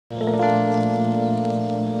Well,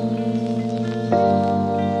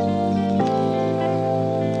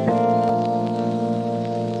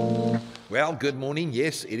 good morning.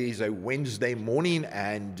 Yes, it is a Wednesday morning,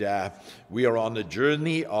 and we are on a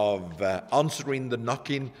journey of answering the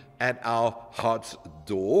knocking at our heart's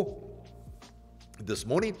door. This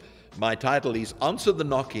morning, my title is Answer the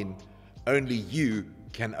Knocking, Only You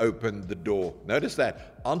Can Open the Door. Notice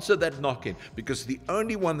that. Answer that knocking, because the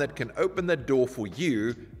only one that can open that door for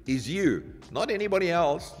you is you. Not anybody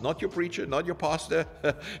else, not your preacher, not your pastor.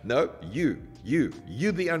 No, you,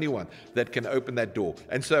 the only one that can open that door.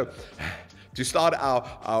 And so, to start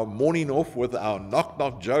our morning off with our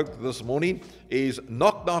knock-knock joke this morning is,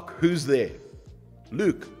 knock, knock, who's there?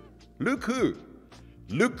 Luke. Luke who?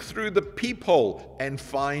 Look through the peephole and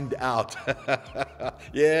find out.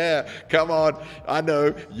 Yeah, come on. I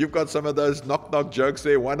know you've got some of those knock-knock jokes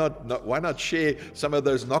there. Why not share some of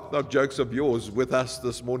those knock-knock jokes of yours with us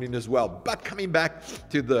this morning as well? But coming back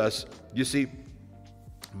to this, you see,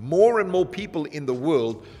 more and more people in the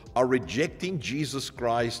world are rejecting Jesus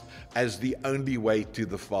Christ as the only way to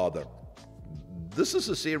the Father. This is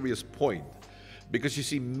a serious point. Because you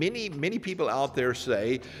see, many people out there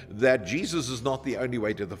say that Jesus is not the only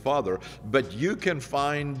way to the Father, but you can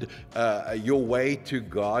find your way to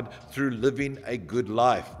God through living a good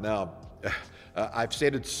life. Now, I've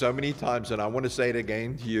said it so many times, and I want to say it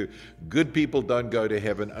again to you. Good people don't go to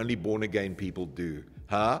heaven, only born-again people do.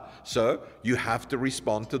 So you have to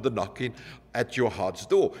respond to the knocking at your heart's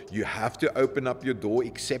door. You have to open up your door,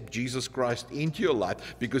 accept Jesus Christ into your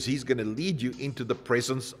life, because He's going to lead you into the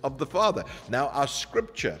presence of the Father. Now, our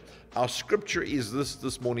scripture is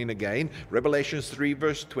this morning again, Revelation 3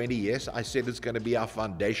 verse 20. Yes, I said it's going to be our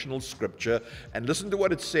foundational scripture. And listen to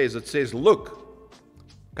what it says. It says, look.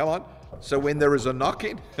 Come on. So when there is a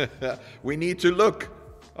knocking, we need to look.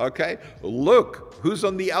 Okay, look, who's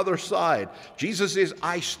on the other side? Jesus says,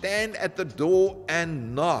 I stand at the door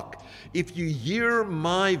and knock. If you hear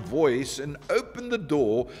my voice and open the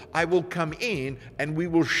door, I will come in and we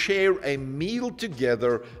will share a meal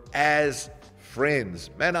together as friends.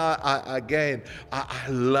 Man, I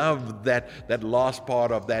love that last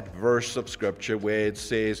part of that verse of scripture where it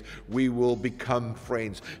says, we will become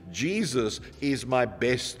friends. Jesus is my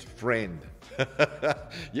best friend.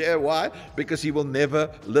 Yeah, why? Because He will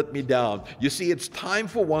never let me down. You see, it's time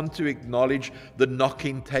for one to acknowledge the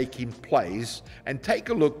knocking taking place and take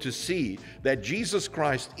a look to see that Jesus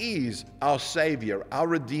Christ is our Savior, our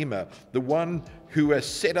Redeemer, the one who has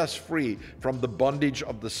set us free from the bondage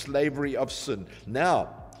of the slavery of sin.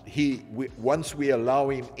 Now, once we allow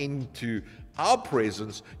Him into our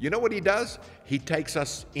presence, you know what He does? He takes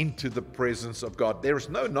us into the presence of God. There is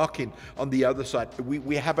no knocking on the other side.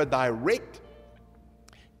 We have a direct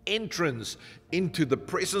entrance into the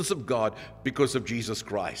presence of God because of Jesus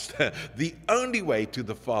Christ. The only way to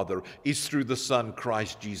the Father is through the Son,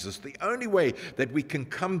 Christ Jesus. The only way that we can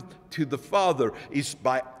come to the Father is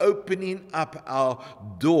by opening up our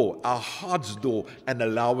door, our heart's door, and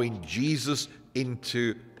allowing Jesus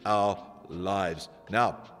into our lives.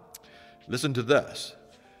 Now, listen to this.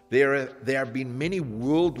 There have been many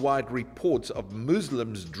worldwide reports of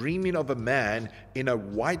Muslims dreaming of a man in a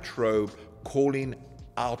white robe calling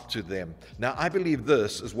out to them. Now, I believe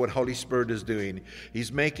this is what Holy Spirit is doing.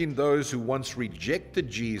 He's making those who once rejected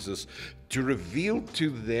Jesus to reveal to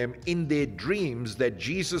them in their dreams that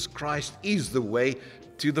Jesus Christ is the way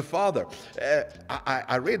to the Father.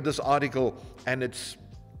 I read this article, and it's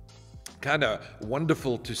kind of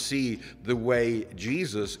wonderful to see the way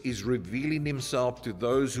Jesus is revealing Himself to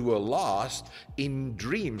those who are lost in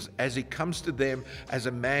dreams as He comes to them as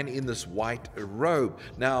a man in this white robe.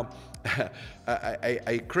 Now,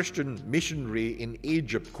 a Christian missionary in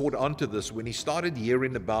Egypt caught onto this when he started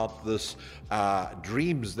hearing about this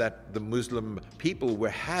dreams that the Muslim people were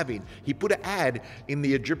having. He put an ad in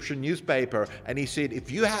the Egyptian newspaper, and he said, if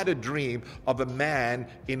you had a dream of a man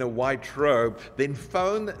in a white robe, then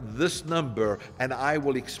phone this number and I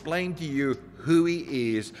will explain to you who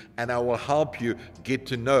he is, and I will help you get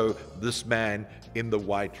to know this man in the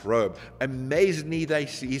white robe. Amazingly,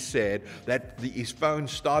 he said that his phone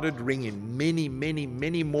started ringing.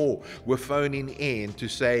 Many more were phoning in to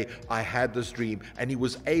say, I had this dream. And he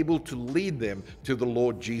was able to lead them to the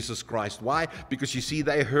Lord Jesus Christ. Why? Because you see,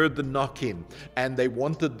 they heard the knocking and they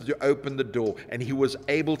wanted to open the door, and he was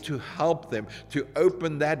able to help them to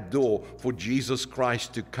open that door for Jesus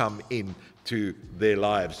Christ to come in to their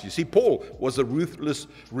lives. You see, Paul was a ruthless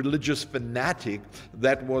religious fanatic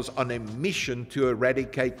that was on a mission to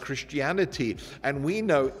eradicate Christianity. And we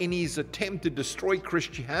know in his attempt to destroy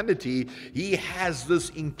Christianity, he has this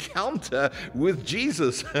encounter with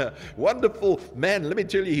Jesus. Wonderful man. Let me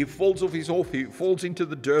tell you, he falls off his horse, he falls into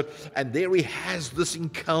the dirt, and there he has this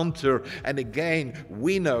encounter. And again,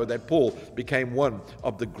 we know that Paul became one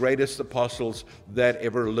of the greatest apostles that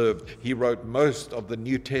ever lived. He wrote most of the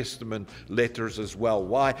New Testament letters as well.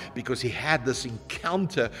 Why? Because he had this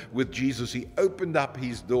encounter with Jesus. He opened up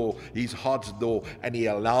his door, his heart's door, and he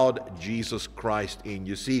allowed Jesus Christ in.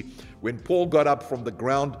 You see, when Paul got up from the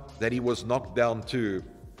ground that he was knocked down to,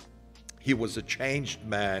 he was a changed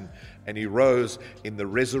man, and he rose in the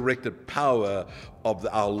resurrected power of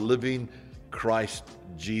our living Christ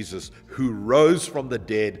Jesus, who rose from the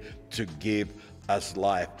dead to give us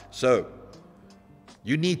life. So,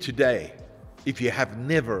 you need today, if you have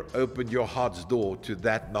never opened your heart's door to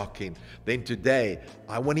that knocking, then today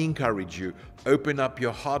I want to encourage you, open up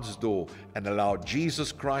your heart's door and allow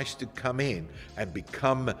Jesus Christ to come in and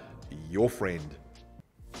become your friend.